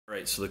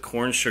Right, so the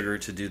corn sugar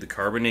to do the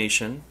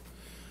carbonation,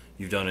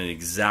 you've done an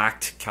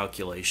exact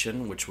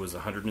calculation, which was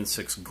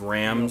 106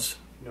 grams.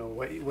 No,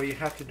 what you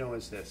have to know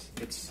is this: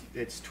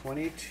 it's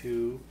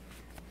 22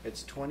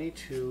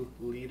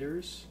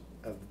 liters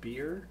of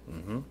beer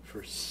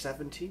for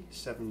 70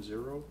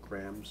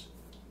 grams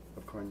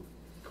of corn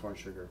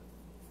sugar.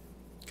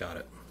 Got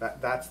it.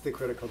 That's the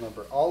critical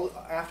number. All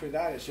after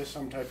that is just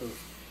some type of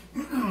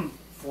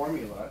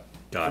formula.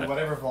 Got for it.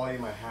 whatever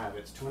volume I have.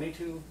 It's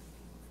 22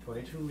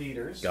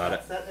 liters. Got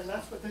it. And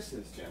that's what this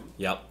is, Jim.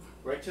 Yep.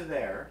 Right to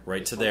there.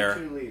 Right to 22 there.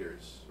 22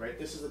 liters. Right.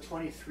 This is a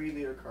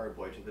 23-liter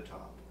carboy to the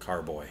top.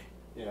 Carboy.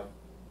 Yeah.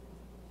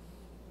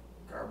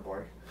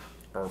 Carboy.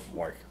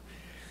 Carboy.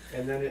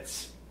 And then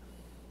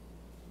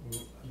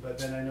but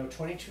then I know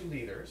 22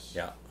 liters.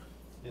 Yeah.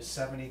 Is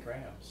 70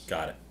 grams.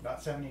 Got it.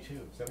 Not 72.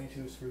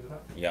 72 screws it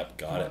up. Yep.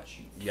 Got it.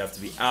 You have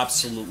to be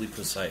absolutely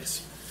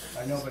precise.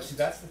 I know, but see,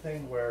 that's the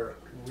thing where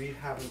we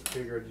haven't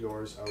figured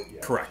yours out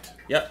yet. Correct.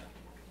 Yep.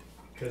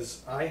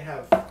 Because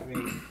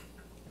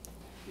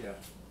yeah.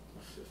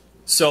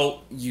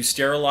 So you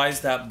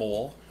sterilized that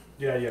bowl.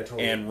 Yeah,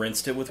 totally. And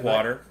rinsed it with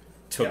water.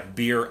 Took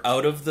beer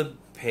out of the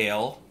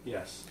pail.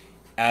 Yes.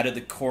 Added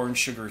the corn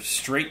sugar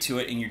straight to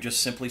it, and you're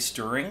just simply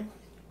stirring.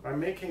 I'm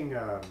making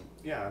a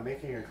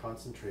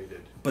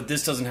concentrated. But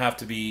this doesn't have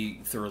to be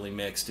thoroughly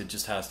mixed. It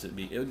just has to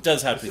be. It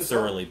does have to be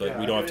thoroughly, but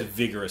we don't have to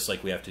vigorous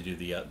like we have to do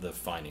the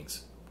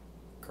findings.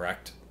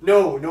 Correct?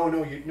 No,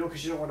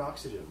 because you don't want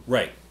oxygen.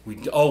 Right.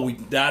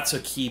 That's a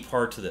key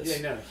part to this.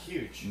 Yeah, no,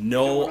 huge.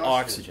 No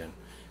oxygen.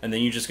 And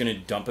then you're just going to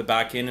dump it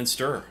back in and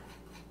stir.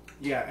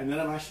 Yeah, and then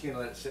I'm actually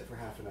going to let it sit for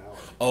half an hour.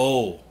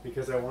 Oh.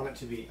 Because I want it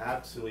to be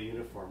absolutely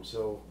uniform.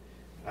 So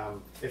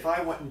if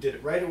I went and did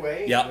it right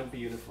away, it wouldn't be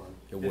uniform.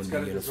 It's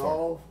got to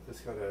dissolve.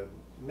 It's got to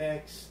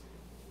mix.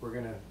 We're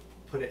going to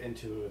put it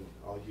into, and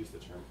I'll use the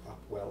term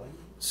upwelling.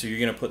 So you're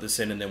going to put this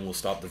in, and then we'll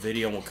stop the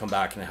video, and we'll come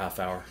back in a half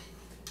hour.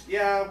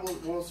 Yeah,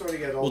 we'll sort of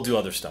get all... We'll do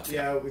other stuff.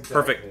 Yeah, exactly.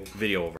 Perfect. Video over.